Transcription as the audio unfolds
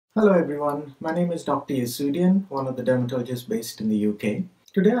Hello everyone, my name is Dr. Yesudian, one of the dermatologists based in the UK.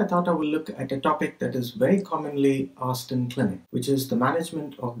 Today I thought I will look at a topic that is very commonly asked in clinic, which is the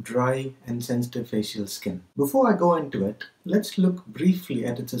management of dry and sensitive facial skin. Before I go into it, let's look briefly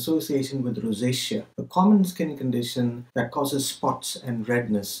at its association with rosacea, a common skin condition that causes spots and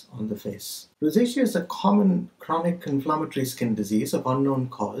redness on the face. Rosacea is a common chronic inflammatory skin disease of unknown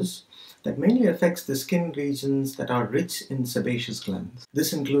cause that mainly affects the skin regions that are rich in sebaceous glands.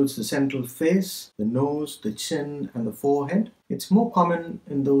 This includes the central face, the nose, the chin, and the forehead. It's more common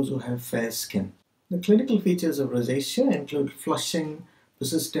in those who have fair skin. The clinical features of rosacea include flushing,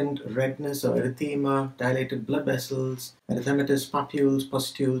 persistent redness or erythema, dilated blood vessels, erythematous papules,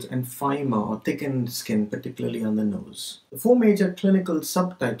 pustules, and phyma or thickened skin, particularly on the nose. The four major clinical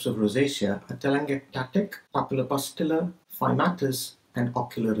subtypes of rosacea are telangiectatic, papulopustular, phymatous, and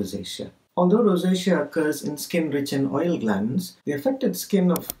ocular rosacea. Although rosacea occurs in skin rich in oil glands, the affected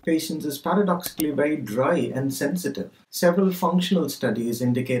skin of patients is paradoxically very dry and sensitive. Several functional studies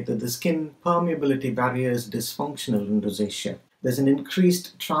indicate that the skin permeability barrier is dysfunctional in rosacea. There's an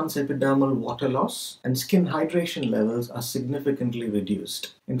increased transepidermal water loss, and skin hydration levels are significantly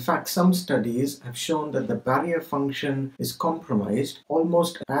reduced. In fact, some studies have shown that the barrier function is compromised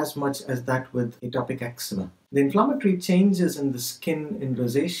almost as much as that with atopic eczema. The inflammatory changes in the skin in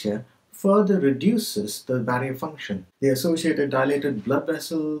rosacea further reduces the barrier function. The associated dilated blood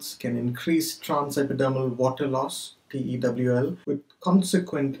vessels can increase transepidermal water loss, TEWL, with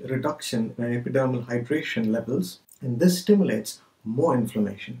consequent reduction in epidermal hydration levels, and this stimulates more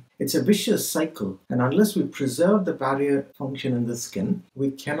inflammation. It's a vicious cycle, and unless we preserve the barrier function in the skin, we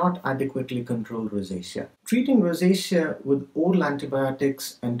cannot adequately control rosacea. Treating rosacea with oral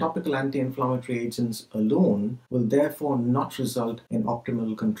antibiotics and topical anti-inflammatory agents alone will therefore not result in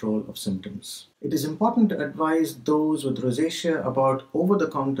optimal control of symptoms. It is important to advise those with rosacea about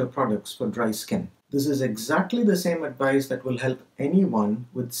over-the-counter products for dry skin. This is exactly the same advice that will help anyone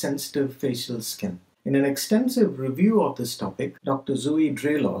with sensitive facial skin. In an extensive review of this topic, Dr. Zoe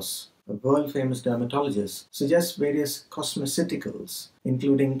Drelos, a world-famous dermatologist, suggests various cosmeceuticals,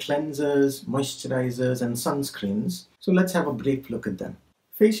 including cleansers, moisturizers, and sunscreens. So let's have a brief look at them.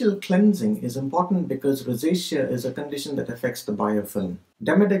 Facial cleansing is important because rosacea is a condition that affects the biofilm.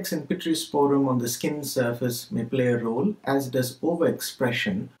 Demodex and pityrisporum on the skin surface may play a role, as does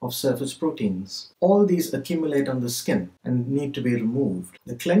overexpression of surface proteins. All these accumulate on the skin and need to be removed.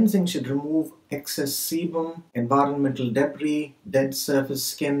 The cleansing should remove excess sebum, environmental debris, dead surface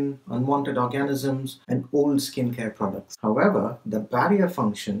skin, unwanted organisms, and old skincare products. However, the barrier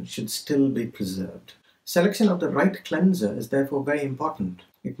function should still be preserved. Selection of the right cleanser is therefore very important.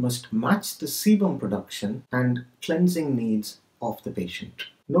 It must match the sebum production and cleansing needs of the patient.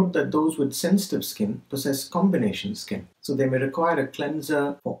 Note that those with sensitive skin possess combination skin, so they may require a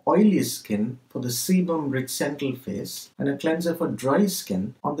cleanser for oily skin for the sebum-rich central face and a cleanser for dry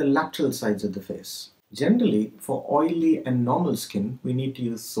skin on the lateral sides of the face. Generally, for oily and normal skin, we need to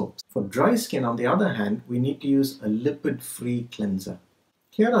use soaps. For dry skin, on the other hand, we need to use a lipid-free cleanser.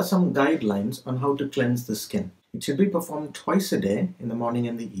 Here are some guidelines on how to cleanse the skin. It should be performed twice a day, in the morning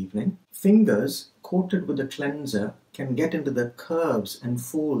and the evening. Fingers coated with the cleanser can get into the curves and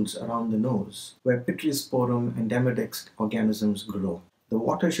folds around the nose, where pityrisporum and demodex organisms grow. The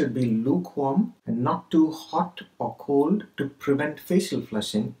water should be lukewarm and not too hot or cold to prevent facial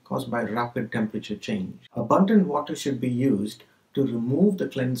flushing caused by rapid temperature change. Abundant water should be used to remove the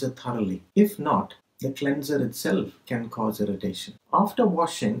cleanser thoroughly. If not, the cleanser itself can cause irritation. After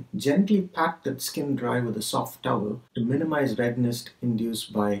washing, gently pat the skin dry with a soft towel to minimize redness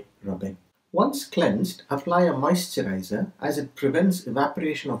induced by rubbing. Once cleansed, apply a moisturizer as it prevents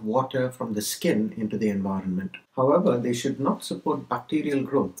evaporation of water from the skin into the environment. However, they should not support bacterial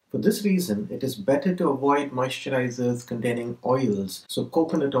growth. For this reason, it is better to avoid moisturizers containing oils, so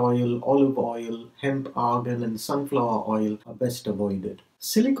coconut oil, olive oil, hemp, argan, and sunflower oil are best avoided.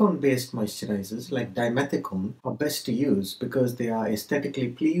 Silicone-based moisturizers like dimethicone are best to use because they are aesthetically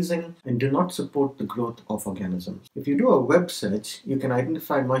pleasing and do not support the growth of organisms. If you do a web search, you can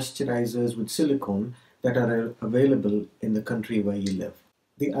identify moisturizers with silicone that are available in the country where you live.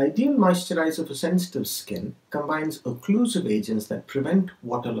 The ideal moisturizer for sensitive skin combines occlusive agents that prevent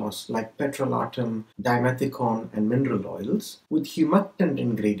water loss like petrolatum, dimethicone, and mineral oils with humectant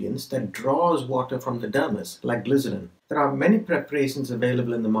ingredients that draws water from the dermis like glycerin. There are many preparations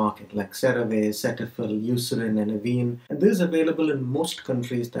available in the market like CeraVe, Cetaphil, Eucerin, and Avene, and this is available in most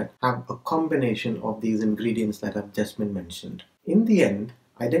countries that have a combination of these ingredients that have just been mentioned. In the end,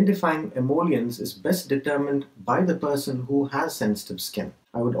 identifying emollients is best determined by the person who has sensitive skin.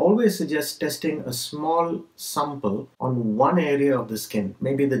 I would always suggest testing a small sample on one area of the skin,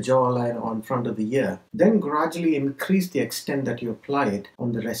 maybe the jawline or in front of the ear. Then gradually increase the extent that you apply it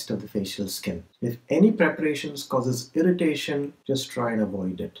on the rest of the facial skin. If any preparations causes irritation, just try and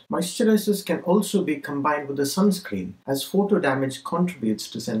avoid it. Moisturizers can also be combined with a sunscreen, as photo damage contributes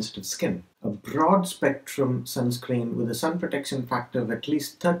to sensitive skin. A broad spectrum sunscreen with a sun protection factor of at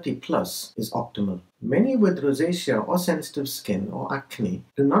least 30 plus is optimal. Many with rosacea or sensitive skin or acne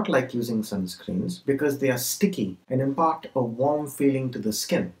do not like using sunscreens because they are sticky and impart a warm feeling to the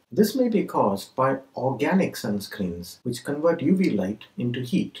skin. This may be caused by organic sunscreens, which convert UV light into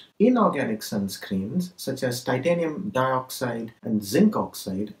heat. Inorganic sunscreens, such as titanium dioxide and zinc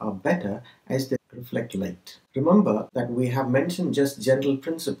oxide, are better as they reflect light. Remember that we have mentioned just general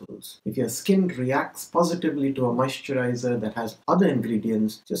principles. If your skin reacts positively to a moisturizer that has other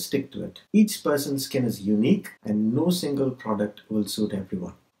ingredients, just stick to it. Each person's skin is unique and no single product will suit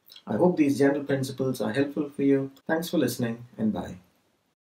everyone. I hope these general principles are helpful for you. Thanks for listening and bye.